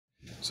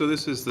So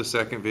this is the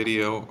second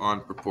video on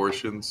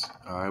proportions.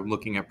 I'm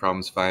looking at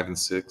problems 5 and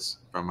 6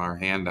 from our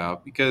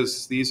handout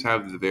because these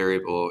have the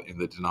variable in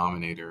the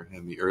denominator,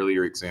 and the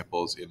earlier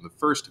examples in the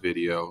first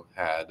video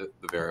had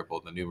the variable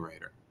in the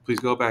numerator. Please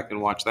go back and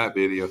watch that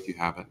video if you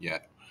haven't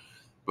yet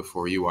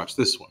before you watch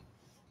this one.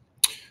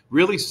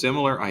 Really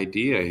similar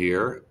idea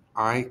here.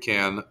 I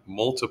can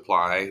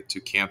multiply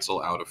to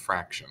cancel out a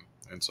fraction.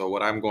 And so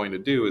what I'm going to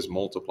do is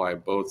multiply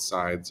both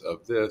sides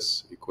of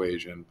this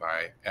equation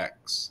by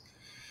x.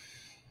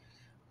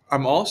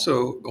 I'm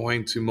also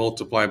going to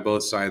multiply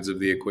both sides of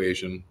the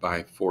equation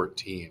by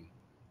 14.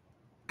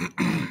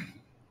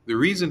 The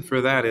reason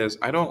for that is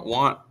I don't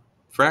want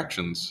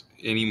fractions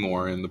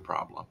anymore in the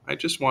problem. I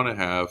just want to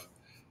have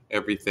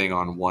everything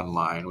on one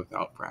line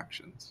without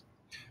fractions.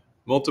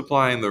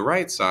 Multiplying the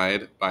right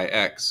side by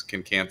x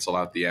can cancel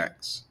out the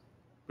x,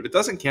 but it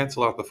doesn't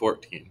cancel out the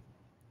 14.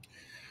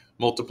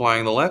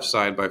 Multiplying the left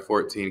side by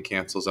 14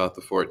 cancels out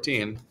the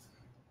 14,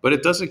 but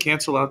it doesn't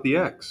cancel out the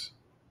x.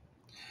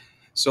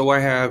 So I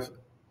have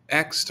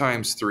x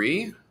times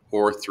 3,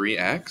 or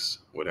 3x,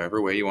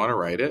 whatever way you want to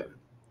write it,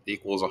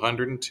 equals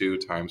 102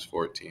 times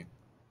 14.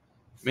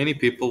 Many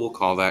people will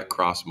call that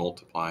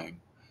cross-multiplying.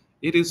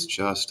 It is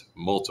just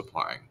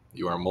multiplying.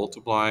 You are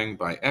multiplying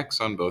by x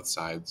on both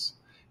sides,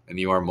 and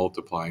you are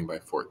multiplying by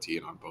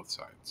 14 on both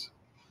sides.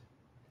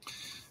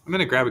 I'm going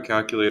to grab a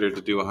calculator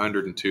to do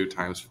 102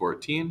 times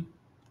 14.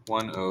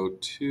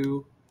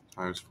 102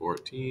 times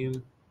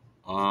 14,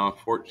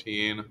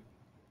 14,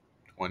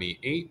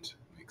 28,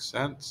 makes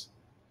sense,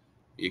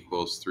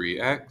 equals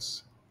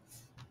 3x,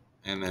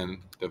 and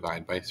then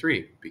divide by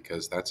 3,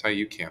 because that's how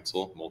you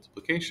cancel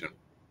multiplication.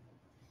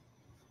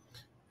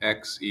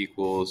 X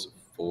equals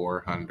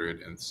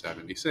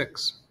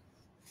 476.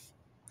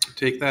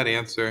 Take that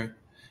answer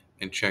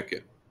and check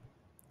it.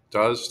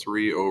 Does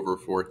 3 over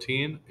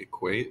 14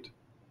 equate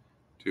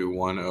to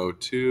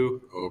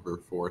 102 over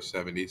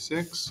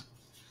 476?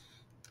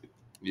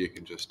 You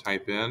can just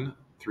type in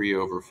 3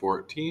 over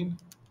 14,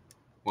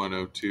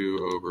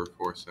 102 over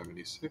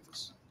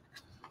 476.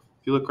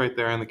 If you look right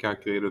there on the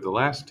calculator, the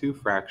last two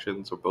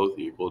fractions are both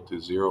equal to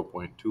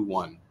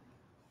 0.21.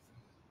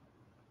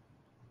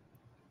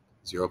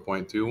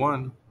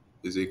 0.21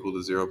 is equal to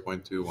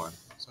 0.21,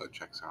 so it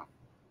checks out.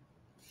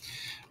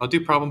 I'll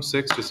do problem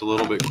 6 just a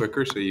little bit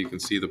quicker so you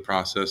can see the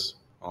process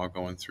all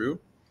going through.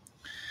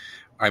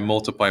 I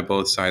multiply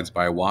both sides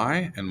by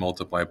y and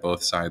multiply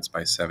both sides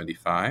by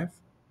 75.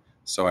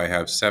 So I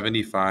have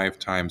 75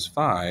 times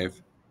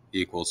 5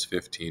 equals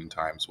 15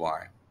 times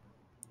y.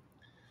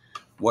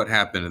 What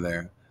happened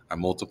there? I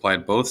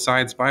multiplied both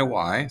sides by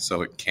y,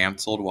 so it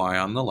canceled y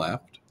on the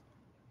left.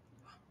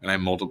 And I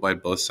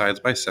multiplied both sides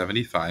by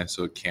 75,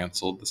 so it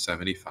canceled the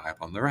 75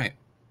 on the right.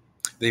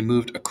 They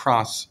moved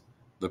across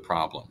the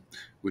problem,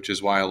 which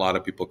is why a lot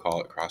of people call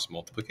it cross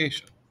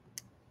multiplication.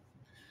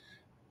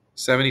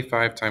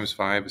 75 times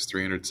 5 is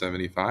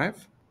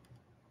 375.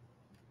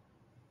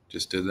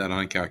 Just did that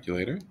on a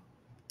calculator.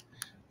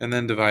 And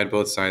then divide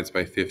both sides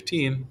by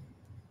 15,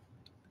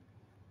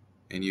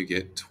 and you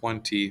get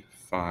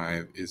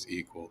 25 is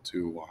equal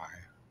to y.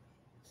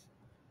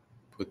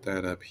 Put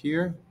that up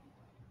here.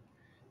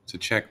 To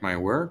check my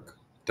work,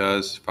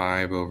 does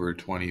 5 over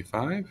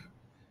 25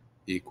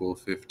 equal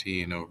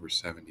 15 over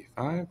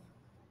 75?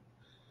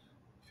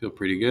 Feel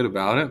pretty good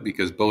about it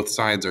because both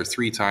sides are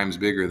 3 times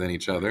bigger than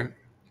each other.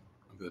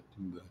 The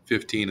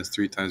 15 is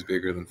 3 times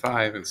bigger than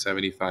 5, and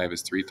 75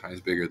 is 3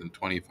 times bigger than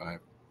 25.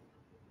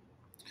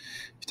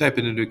 If you type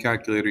it into a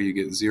calculator, you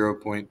get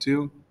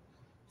 0.2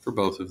 for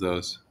both of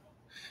those,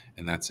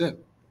 and that's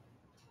it.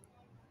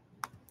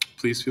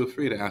 Please feel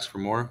free to ask for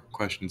more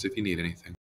questions if you need anything.